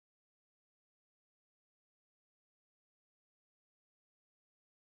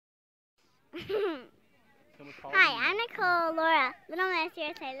Hi, I'm Nicole Laura, Little Miss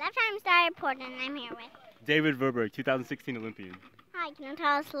USA, left-time star reporter, and I'm here with. David Verberg, 2016 Olympian. Hi, can you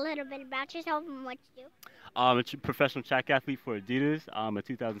tell us a little bit about yourself and what you do? I'm a professional track athlete for Adidas. I'm a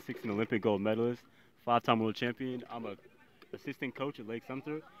 2016 Olympic gold medalist, five-time world champion. I'm a assistant coach at Lake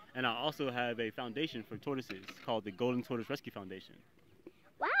Sumter, and I also have a foundation for tortoises called the Golden Tortoise Rescue Foundation.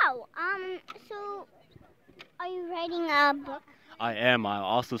 Wow. So are you writing a book? I am. I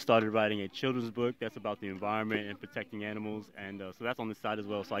also started writing a children's book that's about the environment and protecting animals, and so that's on the side as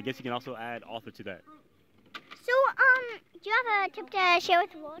well. So I guess you can also add author to that. So, do you have a tip to share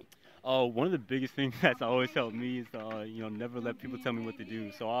with the world? Oh, one of the biggest things that's always helped me is to, never let people tell me what to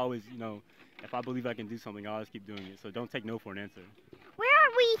do. So I always, if I believe I can do something, I always keep doing it. So don't take no for an answer. Where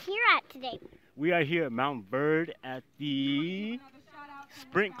are we here at today? We are here at Mount Bird at the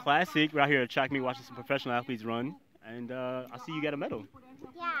Sprint Classic. We're out here at Track Meet watching some professional athletes run. And I see you got a medal.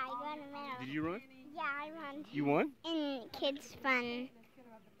 Yeah, I got a medal. Did you run? Yeah, I run. You won? In Kids Fun.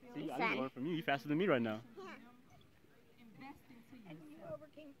 See, I need to learn from you. You're faster than me right now. Yeah.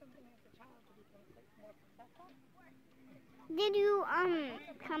 Did you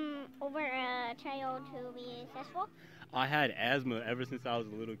come over a child to be successful? I had asthma ever since I was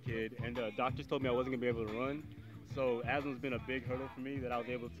a little kid, and doctors told me I wasn't gonna be able to run. So asthma's been a big hurdle for me that I was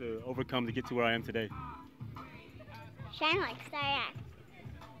able to overcome to get to where I am today. Shine like star.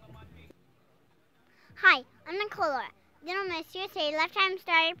 Hi, I'm Nicola, Little Miss USA, left-time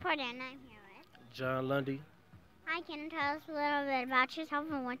star reporter, and I'm here with John Lundy. Hi, can you tell us a little bit about yourself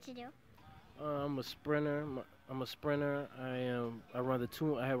and what you do? I'm a sprinter. I run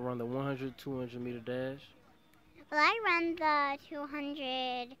I have run the 100, 200 meter dash. Well, I run the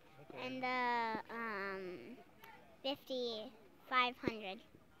 200 and the 50, 500.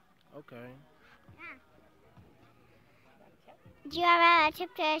 Okay. Yeah. Do you have a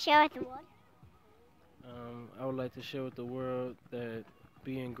tip to share with the world? I would like to share with the world that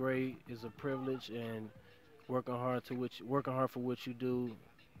being great is a privilege, and working hard for what you do,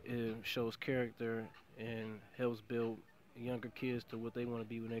 it shows character and helps build younger kids to what they want to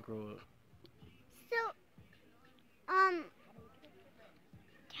be when they grow up. So,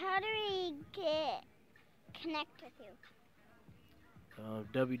 how do we connect with you?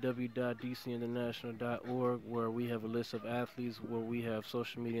 www.dcinternational.org, where we have a list of athletes, where we have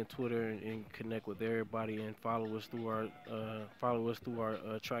social media and Twitter, and connect with everybody and follow us through our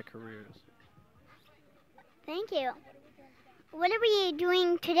track careers. Thank you. What are we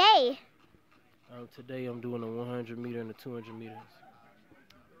doing today? Today I'm doing the 100 meter and the 200 meters.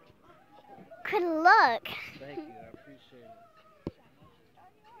 Good luck. Thank you, I appreciate it.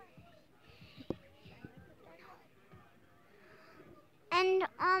 And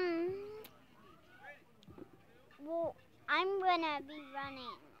well, I'm gonna be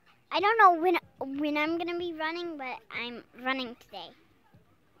running. I don't know when I'm gonna be running, but I'm running today.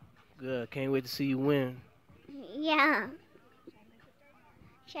 Good, can't wait to see you win. Yeah.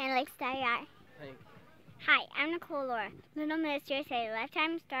 Shine like star. Thank you. Hi, I'm Nicole Laura, Little Miss USA,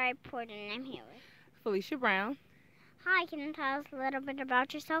 lifetime star reporter, and I'm here with Felicia Brown. Hi, can you tell us a little bit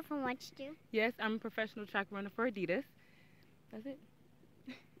about yourself and what you do? Yes, I'm a professional track runner for Adidas. That's it.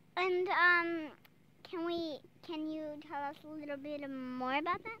 And can you tell us a little bit more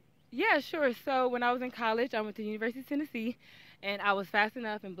about that? Yeah, sure. So when I was in college, I went to University of Tennessee, and I was fast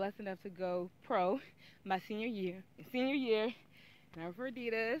enough and blessed enough to go pro my senior year. And I was for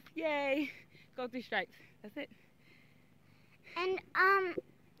Adidas. Yay! Go 3 stripes. That's it. And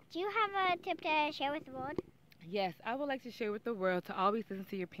do you have a tip to share with the world? Yes, I would like to share with the world to always listen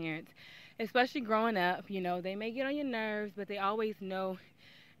to your parents, especially growing up. You know, they may get on your nerves, but they always know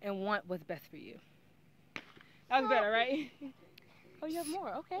and want what's best for you. That was better, right? Oh, you have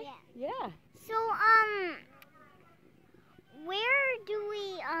more. Okay. Yeah. So where do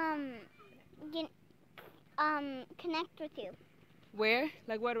we get connect with you? Where?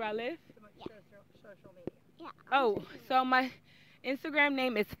 Like, where do I live? Yeah. Oh, so my Instagram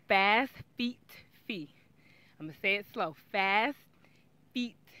name is Fast Feet Fee. I'm gonna say it slow. Fast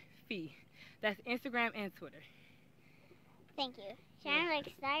Feet Fee. That's Instagram and Twitter. Thank you. Shine like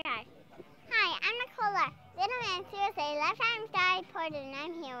star. Hi, I'm Nicola, Little Miss USA, lifetime star reporter, and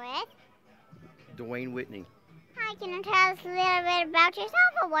I'm here with Dwayne Whitney. Hi, can you tell us a little bit about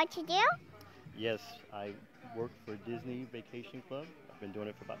yourself or what you do? Yes, I work for Disney Vacation Club. I've been doing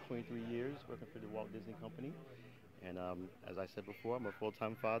it for about 23 years, working for the Walt Disney Company. And as I said before, I'm a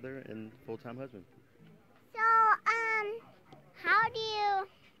full-time father and full-time husband. So,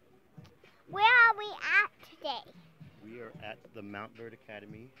 where are we at today? We are at the Mount Bird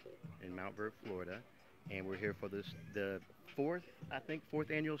Academy in Mount Bird, Florida. and we're here for the fourth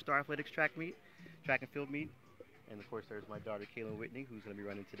annual Star Athletics track and field meet. And of course, there's my daughter Kaylin Whitney, who's going to be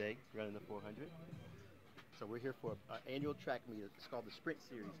running today, running the 400. So we're here for an annual track meet. It's called the Sprint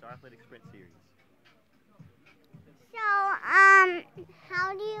Series, Star Athletics Sprint Series. So, how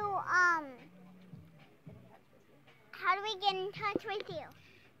do we get in touch with you?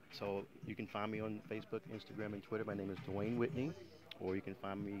 So you can find me on Facebook, Instagram, and Twitter. My name is Dwayne Whitney, or you can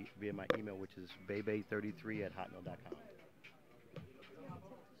find me via my email, which is bebe33@hotmail.com.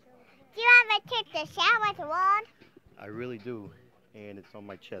 Do you have a tip to share with the world? I really do, and it's on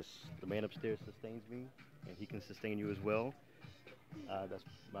my chest. The man upstairs sustains me, and he can sustain you as well. That's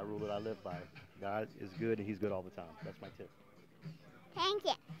my rule that I live by. God is good, and he's good all the time. That's my tip. Thank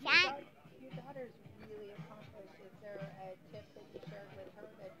you. Sean? Your daughter's really accomplished. Is there a tip that you shared with her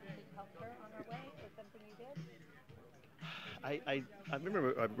that you think helped her on her way, or something you did? I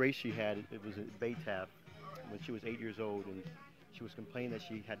remember a race she had. It was at Baytaf when she was 8 years old, and she was complaining that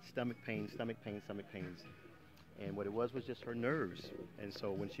she had stomach pains. And what it was just her nerves. And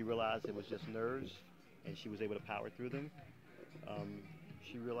so when she realized it was just nerves, and she was able to power through them,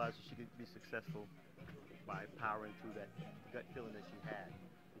 she realized that she could be successful by powering through that gut feeling that she had.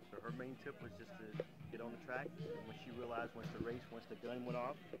 So her main tip was just to get on the track. And when she realized once the gun went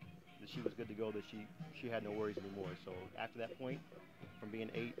off, that she was good to go, that she had no worries anymore. So after that point, from being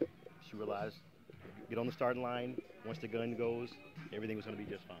 8, she realized, get on the starting line. Once the gun goes, everything was going to be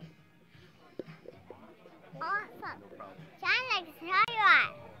just fine. Awesome. No problem. Sound like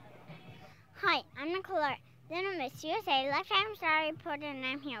Starlight. Hi, I'm Nicole. Then I'm Miss USA Lifetime Star Reporter, and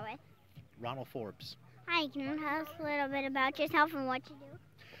I'm here with. Ronald Forbes. Hi, can you tell us a little bit about yourself and what you do?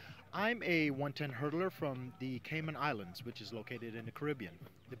 I'm a 110 hurdler from the Cayman Islands, which is located in the Caribbean,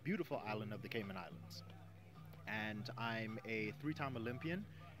 the beautiful island of the Cayman Islands. And I'm a 3-time Olympian,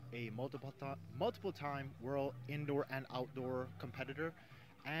 a multiple-time world indoor and outdoor competitor,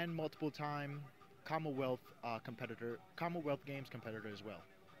 and multiple-time Commonwealth Games competitor as well.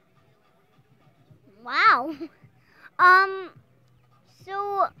 Wow.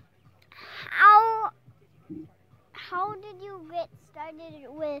 So how did you get started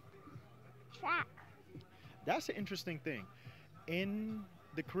with track? That's an interesting thing. In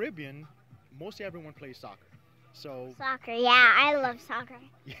the Caribbean, mostly everyone plays soccer. So Soccer, yeah, I love soccer.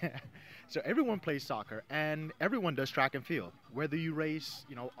 yeah, so everyone plays soccer, and everyone does track and field. Whether you race,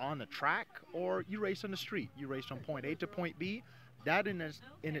 on the track or you race on the street, you race from point A to point B. That in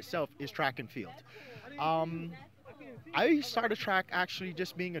itself is track and field. I started track actually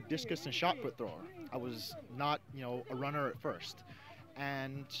just being a discus and shot put thrower. I was not, a runner at first.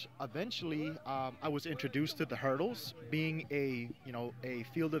 And eventually, I was introduced to the hurdles, being a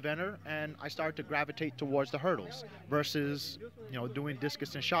field eventer, and I started to gravitate towards the hurdles versus, doing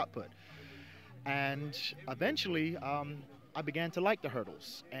discus and shot put. And eventually, I began to like the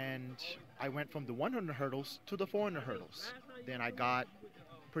hurdles, and I went from the 100 hurdles to the 400 hurdles. Then I got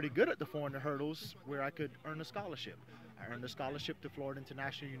pretty good at the 400 hurdles, where I could earn a scholarship. I earned a scholarship to Florida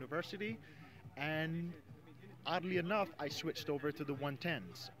International University, and oddly enough, I switched over to the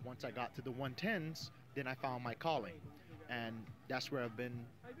 110s. Once I got to the 110s, then I found my calling. And that's where I've been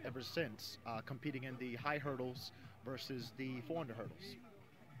ever since, competing in the high hurdles versus the 400 hurdles.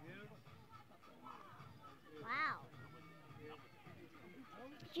 Wow.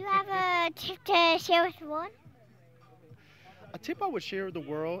 Do you have a tip to share with the world? A tip I would share with the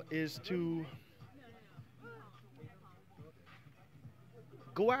world is to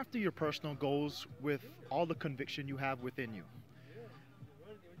go after your personal goals with all the conviction you have within you.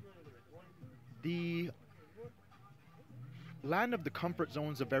 The land of the comfort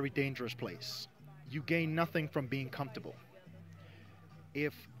zone is a very dangerous place. You gain nothing from being comfortable.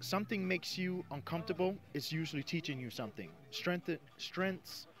 If something makes you uncomfortable, it's usually teaching you something.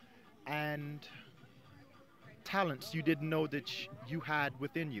 Strengths and talents you didn't know that you had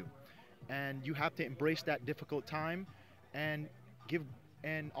within you. And you have to embrace that difficult time and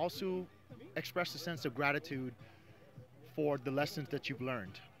also express a sense of gratitude for the lessons that you've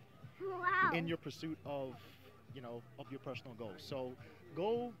learned in your pursuit of your personal goals. So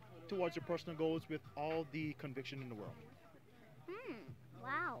go towards your personal goals with all the conviction in the world.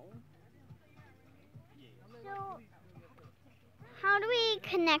 Wow. So, how do we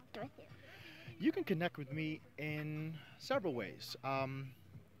connect with you? You can connect with me in several ways.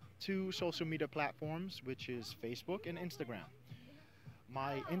 2 social media platforms, which is Facebook and Instagram.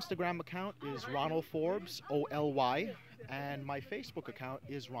 My Instagram account is Ronald Forbes, OLY, and my Facebook account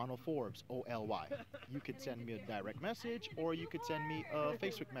is Ronald Forbes, OLY. You could send me a direct message, or you could send me a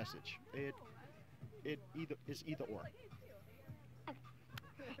Facebook message. It is either or.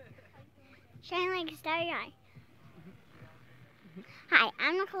 Shine like a starry eye. Hi,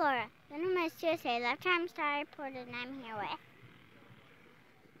 I'm Nicole Laura, then Miss USA, lifetime star reporter, and I'm here with.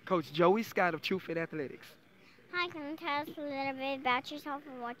 Coach Joey Scott of TrueFit Athletics. Hi, can you tell us a little bit about yourself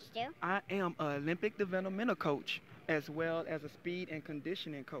and what you do? I am an Olympic developmental coach as well as a speed and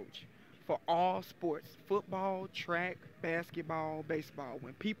conditioning coach for all sports, football, track, basketball, baseball.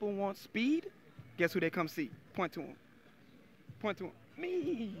 When people want speed, guess who they come see? Point to them. Point to them.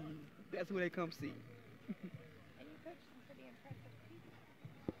 Me. That's who they come see. And you coach some pretty impressive people.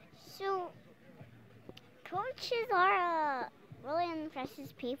 So, coaches are really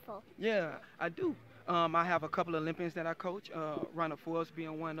impressive people. Yeah, I do. I have a couple of Olympians that I coach, Ronald Forbes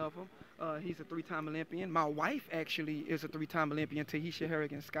being one of them. He's a 3-time Olympian. My wife actually is a 3-time Olympian, Tahisha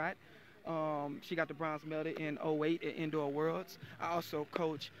Harrigan Scott. She got the bronze medal in 2008 at Indoor Worlds. I also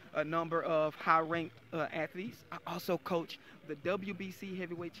coach a number of high-ranked athletes. I also coach the WBC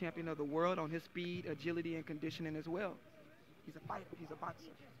heavyweight champion of the world on his speed, agility, and conditioning as well. He's a fighter. He's a boxer.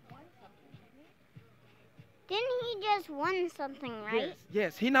 Didn't he just won something, right?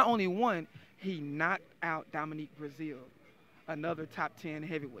 Yes. He not only won, he knocked out Dominique Brazil, another top 10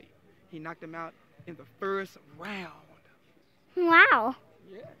 heavyweight. He knocked him out in the first round. Wow.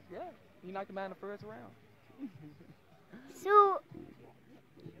 Yeah. He knocked him out in the first round. So,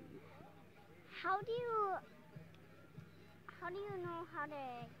 how do you know how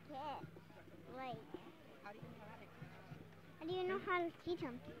to get, like, how do you know how to teach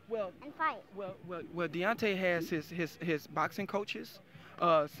him Well, and fight? Well, Deontay has his boxing coaches,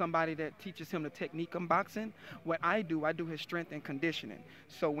 somebody that teaches him the technique of boxing. What I do his strength and conditioning.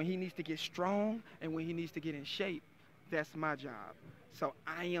 So when he needs to get strong and when he needs to get in shape, that's my job. So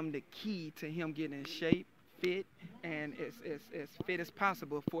I am the key to him getting in shape, fit, and as fit as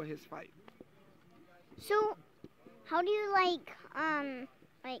possible for his fight. So, how do you get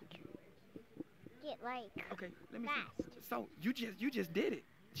Okay, let me fast? see. So you just did it,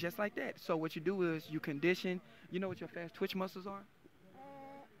 just like that. So what you do is you condition. You know what your fast twitch muscles are?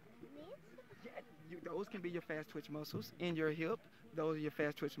 These? Those can be your fast twitch muscles in your hip. Those are your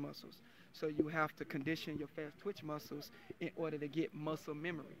fast twitch muscles. So you have to condition your fast twitch muscles in order to get muscle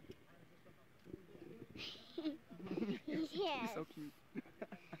memory. Yes. So cute.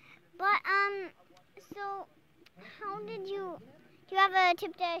 But so how did you? Do you have a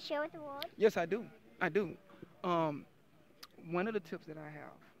tip to share with the world? Yes, I do. One of the tips that I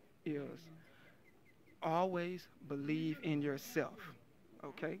have is always believe in yourself.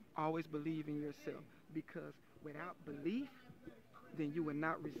 Okay? Always believe in yourself, because without belief, then you will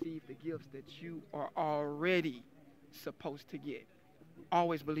not receive the gifts that you are already supposed to get.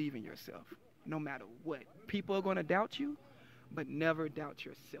 Always believe in yourself, no matter what. People are going to doubt you, but never doubt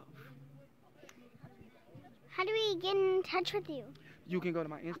yourself. How do we get in touch with you? You can go to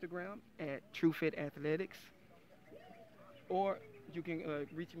my Instagram at TrueFit Athletics, or you can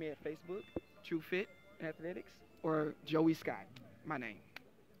reach me at Facebook, TrueFit Athletics, or Joey Scott, my name.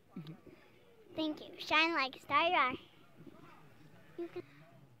 Thank you. Shine like a star you are.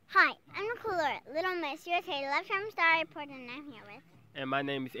 Hi, I'm Nicole Laura, Little Miss USA, lifetime star reporter, and I'm here with. And my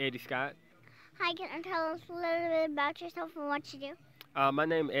name is Eddie Scott. Hi, can you tell us a little bit about yourself and what you do? My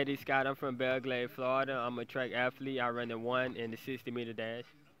name is Eddie Scott. I'm from Belle Glade, Florida. I'm a track athlete. I run the 1 and the 60-meter dash.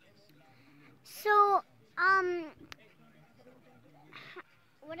 So,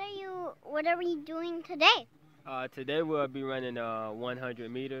 what are we doing today? Today we'll be running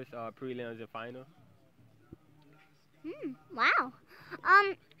 100 meters, prelims and final. Wow.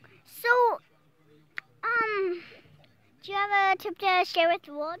 So, do you have a tip to share with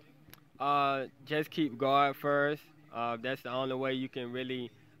the world? Just keep guard first. That's the only way you can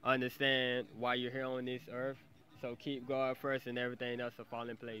really understand why you're here on this earth. So keep guard first, and everything else will fall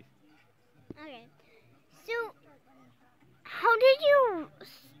in place. Okay. So, how did you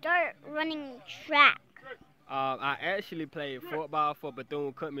start running track? I actually played football for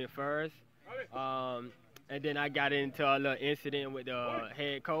Bethune-Cookman first. And then I got into a little incident with the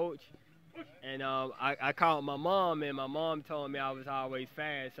head coach. And I called my mom, and my mom told me I was always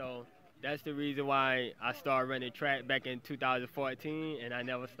fast. So that's the reason why I started running track back in 2014, and I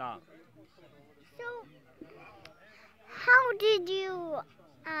never stopped. So, how did you,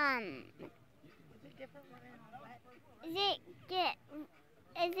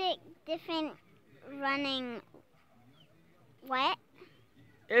 is it different running wet?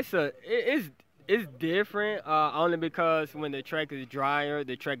 It's different, only because when the track is drier,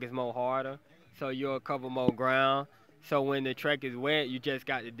 the track is more harder, so you'll cover more ground. So when the track is wet, you just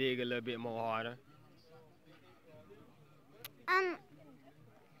got to dig a little bit more harder.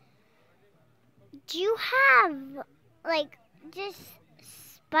 Do you have, like, just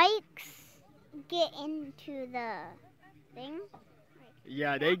spikes get into the thing?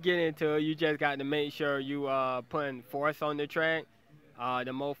 Yeah, they get into it. You just got to make sure you putting force on the track.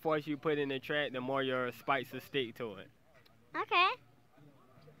 The more force you put in the track, the more your spikes will stick to it. Okay.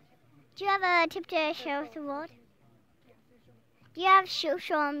 Do you have a tip to share with the world? Do you have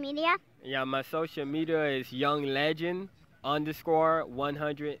social media? Yeah, my social media is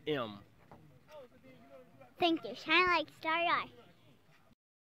YoungLegend_100M. Thank you. Shine like star eye.